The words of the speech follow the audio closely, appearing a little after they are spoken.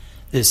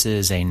This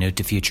is a Note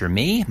to Future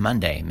Me,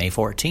 Monday, May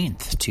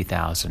 14th,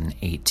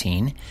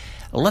 2018.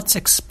 Let's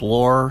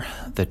explore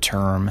the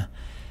term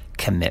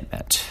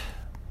commitment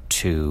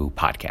to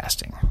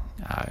podcasting.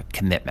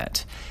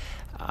 Commitment.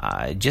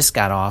 Just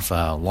got off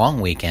a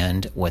long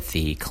weekend with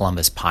the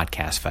Columbus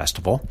Podcast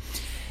Festival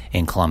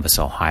in Columbus,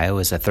 Ohio. It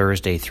was a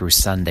Thursday through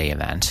Sunday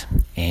event,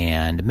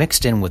 and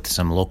mixed in with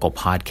some local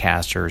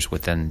podcasters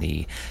within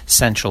the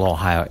central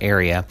Ohio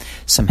area,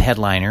 some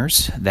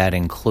headliners that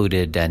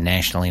included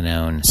nationally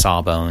known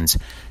Sawbones,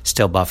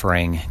 Still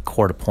Buffering,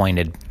 Court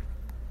Appointed,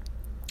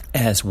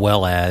 as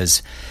well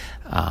as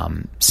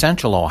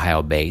central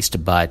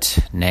Ohio-based but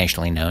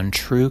nationally known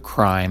True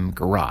Crime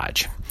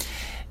Garage.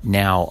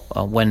 Now,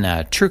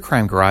 when True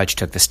Crime Garage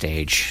took the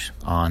stage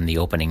on the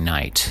opening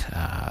night,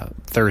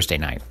 Thursday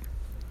night,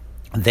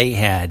 they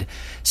had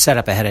set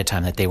up ahead of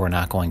time that they were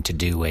not going to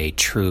do a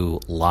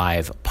true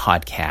live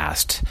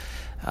podcast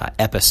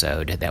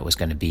episode that was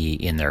going to be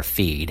in their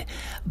feed,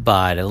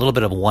 but a little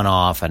bit of a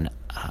one-off, an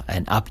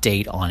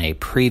update on a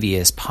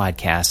previous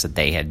podcast that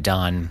they had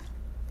done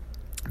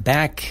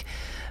back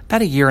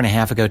about a year and a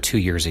half ago, 2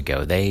 years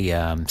ago. They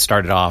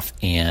started off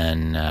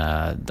in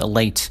the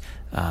late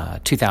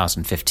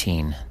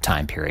 2015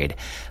 time period,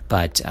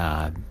 but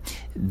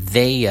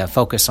they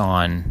focus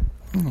on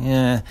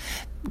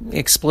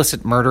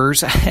explicit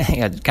murders,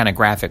 kind of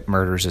graphic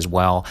murders as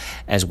well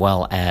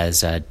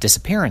as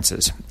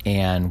disappearances.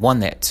 And one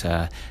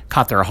that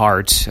caught their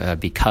heart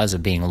because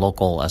of being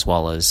local as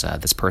well as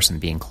this person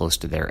being close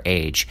to their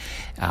age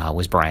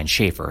was Brian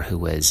Schaefer, who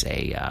was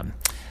an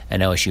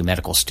OSU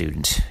medical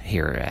student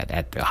here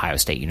at Ohio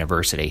State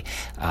University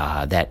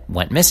that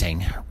went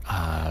missing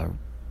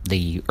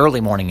the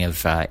early morning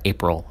of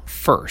April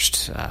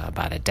 1st,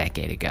 about a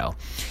decade ago.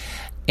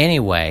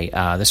 Anyway,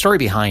 the story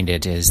behind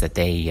it is that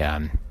they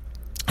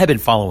have been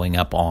following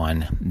up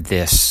on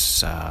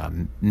this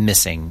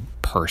missing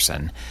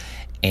person,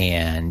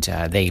 and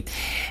they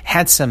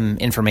had some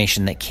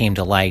information that came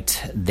to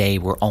light they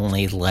were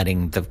only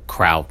letting the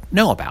crowd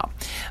know about.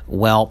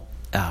 Well,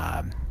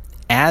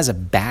 as a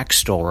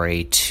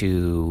backstory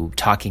to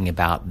talking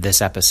about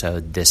this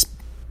episode, this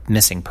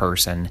missing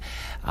person,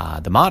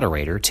 the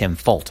moderator, Tim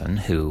Fulton,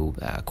 who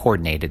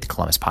coordinated the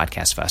Columbus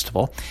Podcast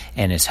Festival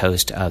and is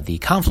host of the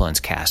Confluence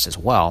Cast as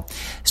well,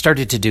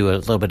 started to do a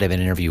little bit of an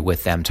interview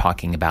with them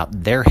talking about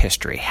their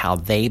history, how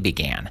they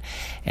began.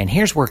 And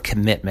here's where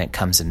commitment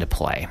comes into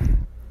play.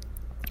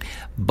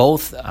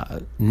 Both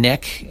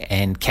Nick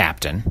and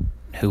Captain,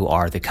 who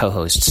are the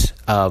co-hosts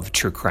of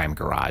True Crime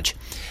Garage,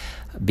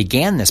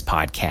 began this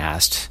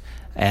podcast.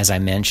 As I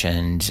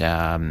mentioned,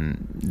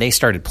 they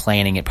started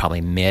planning it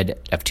probably mid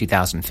of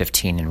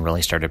 2015 and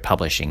really started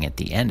publishing at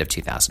the end of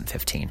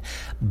 2015.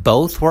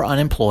 Both were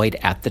unemployed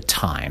at the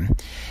time.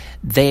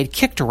 They had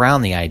kicked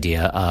around the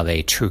idea of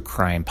a true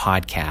crime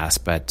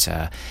podcast, but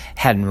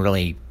hadn't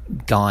really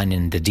gone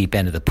in the deep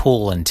end of the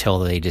pool until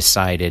they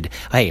decided,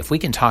 hey, if we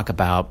can talk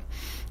about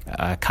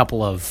a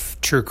couple of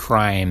true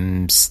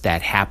crimes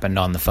that happened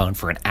on the phone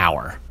for an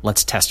hour,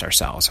 let's test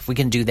ourselves. If we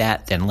can do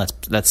that, then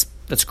let's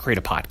create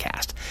a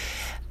podcast.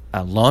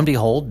 Lo and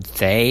behold,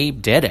 they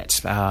did it.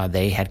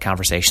 They had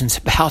conversations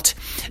about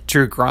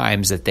true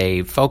crimes that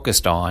they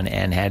focused on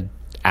and had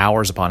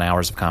hours upon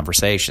hours of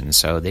conversations.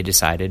 So they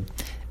decided,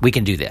 we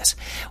can do this.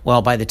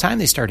 Well, by the time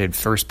they started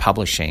first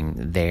publishing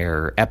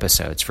their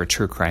episodes for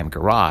True Crime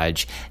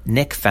Garage,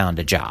 Nick found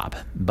a job,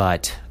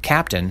 but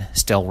Captain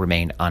still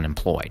remained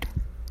unemployed.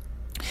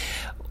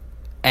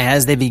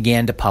 As they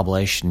began to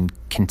publish and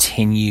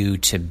continue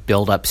to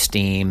build up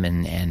steam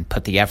and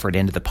put the effort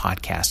into the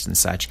podcast and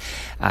such,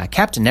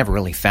 Captain never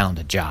really found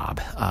a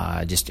job.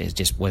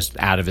 Just was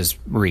out of his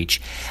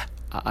reach.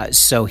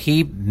 So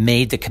he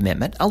made the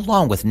commitment,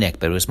 along with Nick,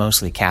 but it was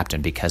mostly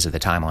Captain because of the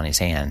time on his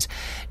hands,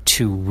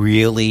 to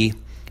really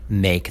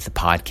make the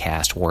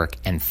podcast work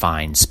and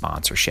find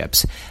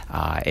sponsorships.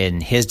 In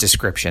his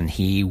description,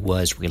 he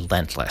was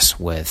relentless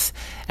with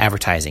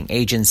advertising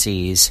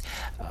agencies,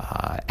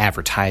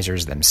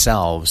 advertisers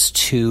themselves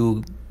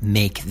to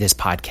make this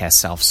podcast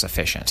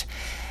self-sufficient.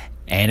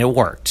 And it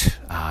worked.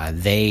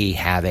 They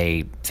have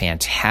a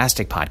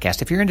fantastic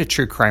podcast. If you're into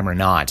true crime or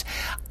not,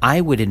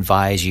 I would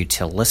advise you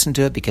to listen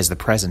to it because the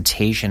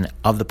presentation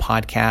of the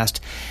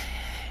podcast,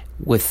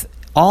 with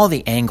all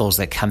the angles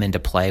that come into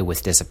play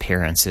with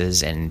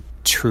disappearances and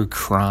true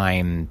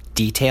crime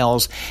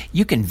details,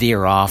 you can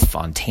veer off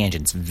on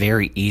tangents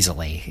very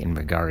easily in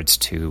regards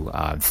to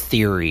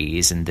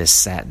theories and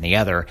this, that, and the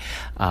other.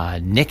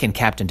 Nick and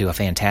Captain do a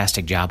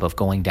fantastic job of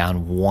going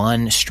down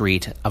one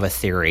street of a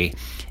theory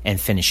and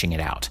finishing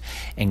it out,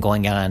 and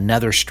going down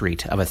another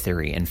street of a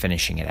theory and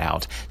finishing it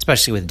out,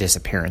 especially with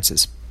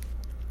disappearances.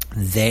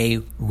 They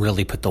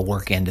really put the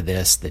work into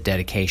this, the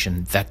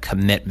dedication, the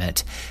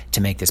commitment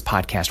to make this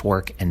podcast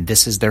work, and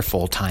this is their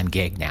full-time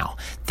gig now.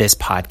 This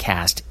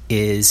podcast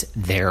is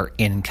their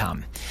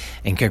income,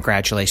 and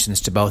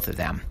congratulations to both of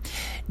them.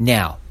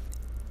 Now,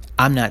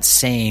 I'm not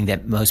saying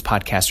that most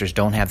podcasters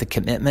don't have the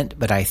commitment,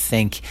 but I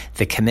think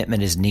the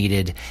commitment is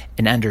needed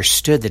and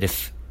understood that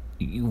if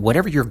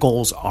whatever your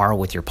goals are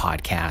with your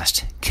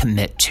podcast,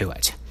 commit to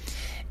it.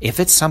 If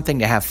it's something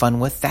to have fun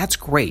with, that's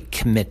great.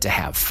 Commit to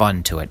have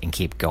fun to it and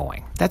keep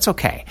going. That's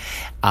okay.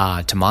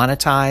 To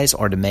monetize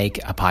or to make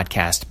a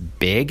podcast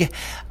big,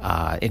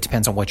 it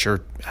depends on what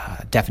your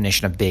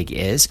definition of big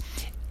is.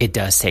 It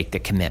does take the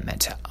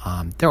commitment.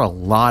 There are a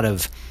lot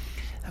of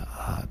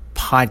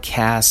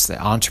podcasts,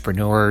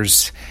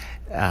 entrepreneurs,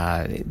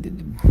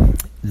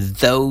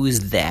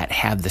 those that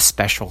have the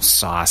special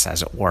sauce,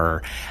 as it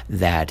were,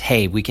 that,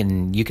 hey, you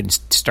can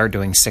start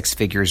doing six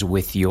figures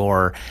with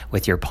your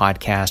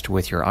podcast,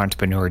 with your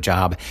entrepreneur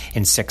job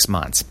in 6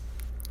 months.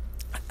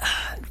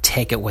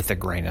 Take it with a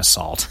grain of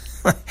salt.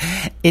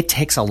 It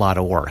takes a lot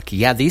of work.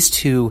 Yeah, these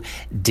two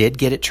did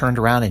get it turned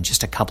around in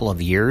just a couple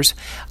of years,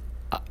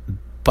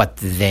 but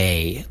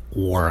they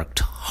worked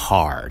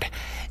hard.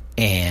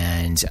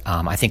 And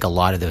I think a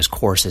lot of those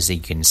courses that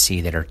you can see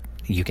that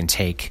you can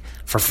take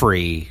for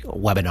free,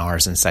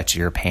 webinars and such,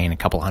 you're paying a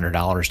couple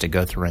 $100 to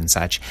go through and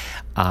such.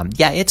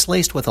 It's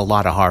laced with a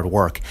lot of hard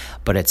work,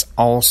 but it's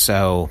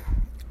also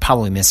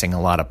probably missing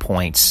a lot of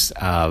points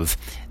of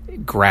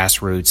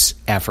grassroots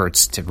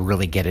efforts to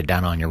really get it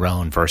done on your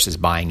own versus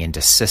buying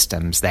into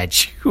systems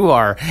that you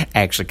are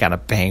actually kind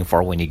of paying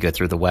for when you go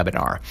through the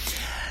webinar.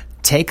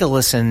 Take a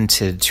listen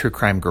to True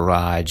Crime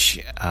Garage.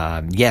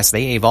 Yes,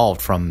 they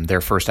evolved from their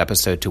first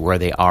episode to where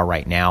they are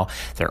right now.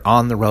 They're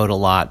on the road a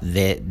lot.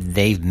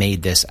 They've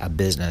made this a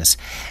business.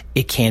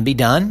 It can be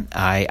done.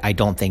 I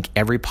don't think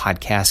every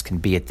podcast can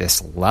be at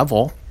this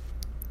level,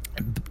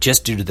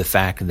 just due to the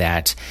fact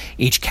that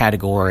each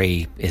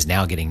category is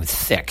now getting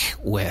thick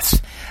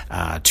with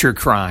true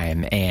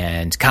crime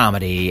and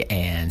comedy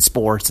and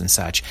sports and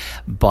such.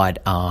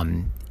 But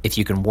if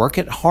you can work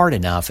it hard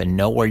enough and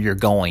know where you're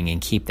going and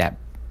keep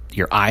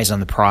your eyes on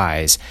the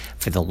prize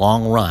for the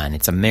long run,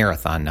 it's a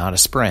marathon, not a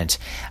sprint,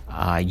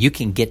 you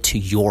can get to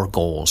your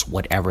goals,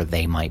 whatever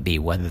they might be,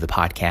 whether the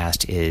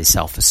podcast is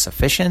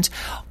self-sufficient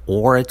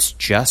or it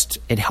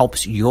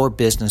helps your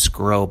business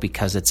grow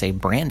because it's a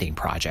branding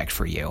project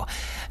for you.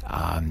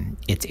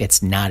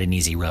 It's not an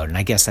easy road. And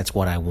I guess that's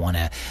what I want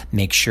to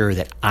make sure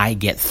that I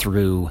get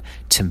through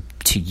to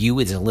you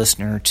as a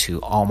listener,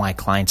 to all my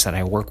clients that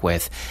I work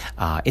with.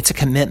 It's a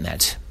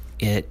commitment.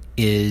 It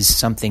is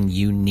something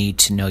you need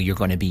to know you're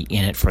going to be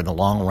in it for the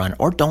long run,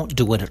 or don't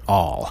do it at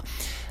all,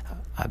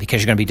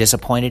 because you're going to be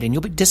disappointed, and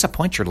you'll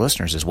disappoint your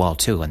listeners as well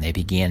too, and they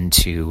begin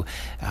to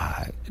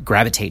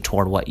gravitate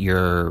toward what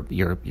your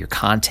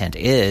content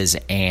is,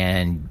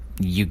 and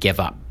you give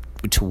up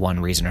to one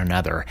reason or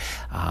another.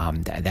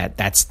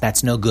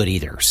 That's no good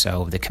either.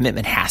 So the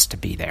commitment has to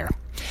be there.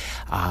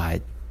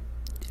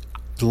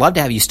 Love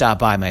to have you stop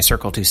by my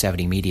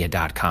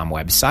Circle270media.com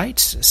website.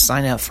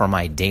 Sign up for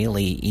my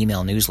daily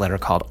email newsletter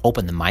called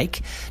Open the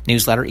Mic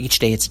newsletter. Each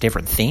day it's a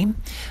different theme,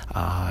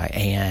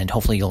 and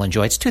hopefully you'll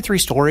enjoy it. It's 2-3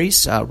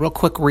 stories, real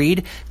quick read,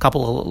 a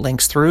couple of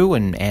links through,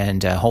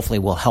 and hopefully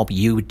will help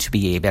you to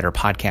be a better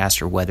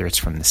podcaster, whether it's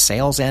from the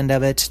sales end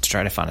of it, to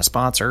try to find a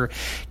sponsor,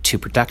 to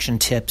production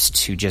tips,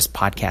 to just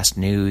podcast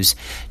news,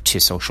 to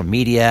social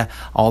media,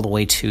 all the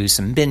way to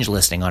some binge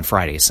listening on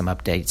Fridays, some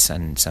updates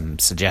and some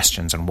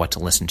suggestions on what to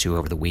listen to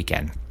over the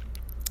weekend.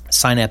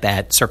 Sign up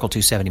at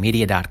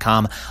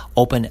Circle270media.com.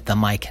 Open the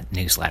Mic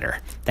newsletter.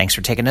 Thanks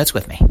for taking notes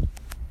with me.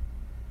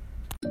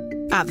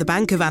 At the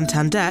Bank of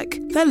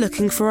Antandek, they're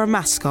looking for a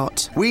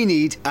mascot. We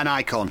need an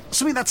icon.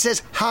 Something that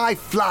says high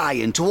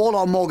flying to all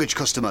our mortgage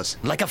customers.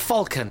 Like a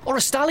falcon or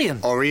a stallion.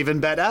 Or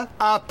even better,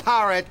 a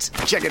parrot.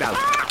 Check it out.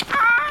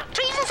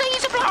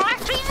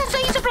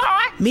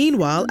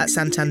 Meanwhile, at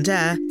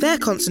Santander, they're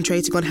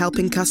concentrating on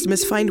helping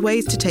customers find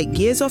ways to take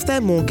years off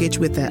their mortgage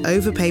with their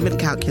overpayment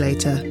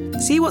calculator.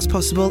 See what's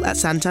possible at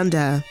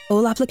Santander.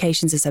 All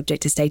applications are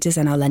subject to status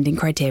and our lending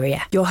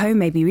criteria. Your home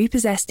may be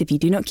repossessed if you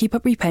do not keep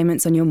up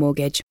repayments on your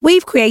mortgage.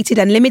 We've created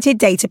unlimited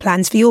data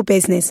plans for your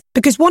business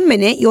because 1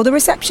 minute you're the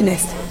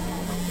receptionist.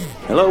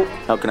 Hello,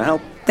 how can I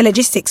help? The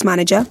logistics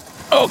manager.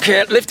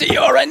 Okay, lift at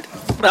your end.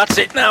 That's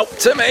it now,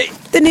 to me.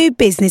 The new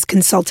business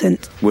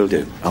consultant. Will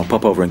do. I'll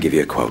pop over and give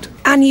you a quote.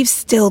 And you've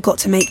still got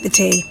to make the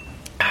tea.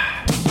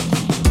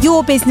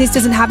 Your business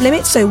doesn't have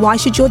limits, so why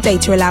should your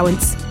data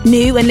allowance?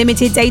 New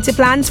unlimited data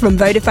plans from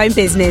Vodafone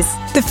Business.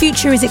 The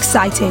future is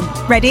exciting.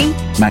 Ready?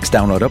 Max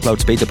download upload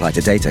speeds apply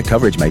to data.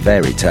 Coverage may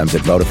vary. Terms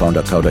at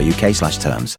vodafone.co.uk/terms.